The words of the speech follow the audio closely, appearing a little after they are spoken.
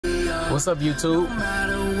What's up, YouTube?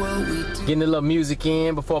 Getting a little music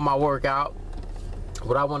in before my workout.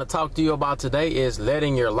 What I want to talk to you about today is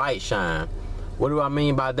letting your light shine. What do I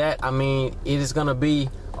mean by that? I mean, it is going to be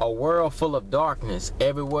a world full of darkness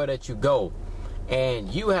everywhere that you go.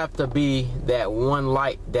 And you have to be that one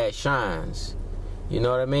light that shines. You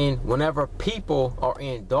know what I mean? Whenever people are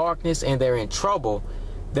in darkness and they're in trouble,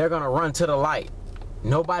 they're going to run to the light.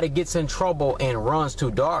 Nobody gets in trouble and runs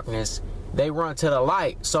to darkness. They run to the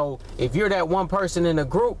light. So if you're that one person in the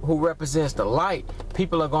group who represents the light,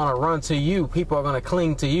 people are going to run to you. People are going to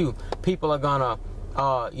cling to you. People are going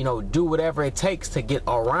to, do whatever it takes to get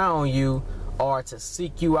around you or to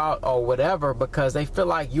seek you out or whatever, because they feel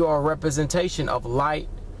like you're a representation of light.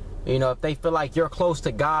 You know, if they feel like you're close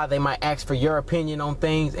to God, they might ask for your opinion on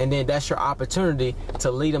things, and then that's your opportunity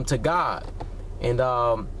to lead them to God. And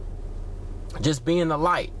just being the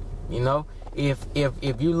light, you know. If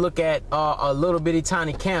you look at a little bitty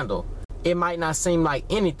tiny candle, it might not seem like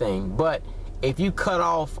anything, but if you cut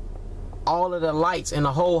off all of the lights in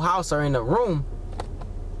the whole house or in the room,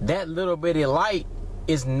 that little bitty light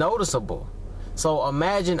is noticeable. So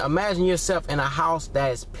imagine yourself in a house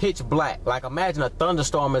that is pitch black. Like, imagine a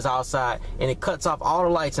thunderstorm is outside and it cuts off all the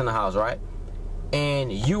lights in the house, right?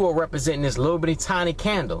 And you are representing this little bitty tiny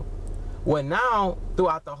candle. Well, now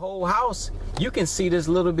throughout the whole house, you can see this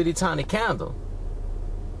little bitty tiny candle.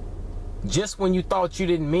 Just when you thought you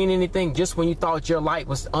didn't mean anything, just when you thought your light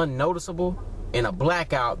was unnoticeable, in a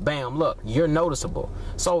blackout, bam, look, you're noticeable.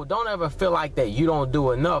 So don't ever feel like that you don't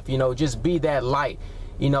do enough. You know, just be that light.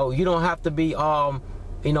 You know, you don't have to be a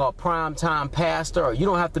primetime pastor, or you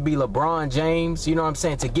don't have to be LeBron James, you know what I'm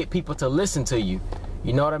saying, to get people to listen to you.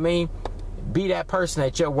 You know what I mean? Be that person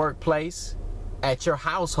at your workplace, at your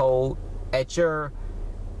household, at your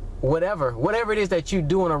whatever it is that you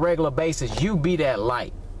do on a regular basis. You be that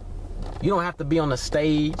light. You don't have to be on the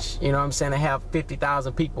stage, you know what I'm saying, to have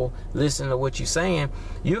 50,000 people listening to what you're saying.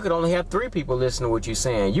 You could only have 3 people listening to what you're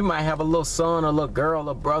saying. You might have a little son, a little girl,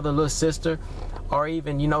 a brother, a little sister, or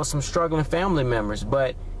even, you know, some struggling family members.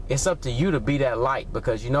 But it's up to you to be that light,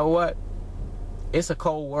 because you know what? It's a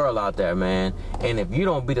cold world out there, man. And if you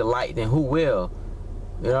don't be the light, then who will?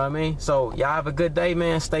 You know what I mean? So y'all have a good day,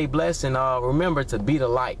 man. Stay blessed, and remember to be the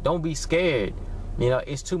light. Don't be scared. You know,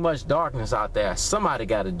 it's too much darkness out there. Somebody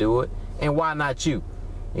got to do it, and why not you?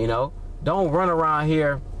 You know, don't run around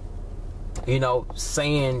here, you know,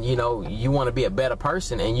 saying, you know, you want to be a better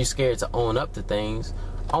person and you're scared to own up to things.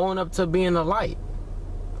 Own up to being the light.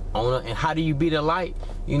 Own up. And how do you be the light?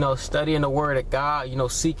 You know, studying the word of God, you know,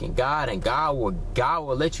 seeking God, and God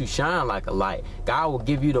will let you shine like a light. God will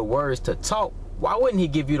give you the words to talk. Why wouldn't he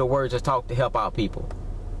give you the words to talk to help out people?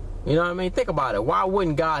 You know what I mean? Think about it. Why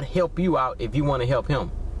wouldn't God help you out if you want to help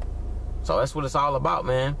him? So that's what it's all about,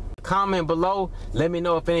 man. Comment below. Let me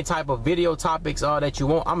know if any type of video topics are that you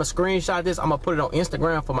want. I'm going to screenshot this. I'm going to put it on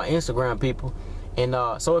Instagram for my Instagram people. And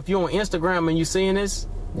so if you're on Instagram and you're seeing this,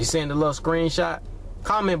 you're seeing the little screenshot,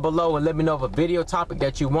 comment below and let me know of a video topic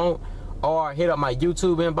that you want. Or hit up my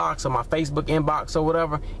YouTube inbox or my Facebook inbox or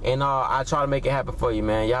whatever, and I'll try to make it happen for you,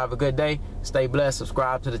 man. Y'all have a good day. Stay blessed.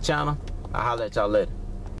 Subscribe to the channel. I'll holler at y'all later.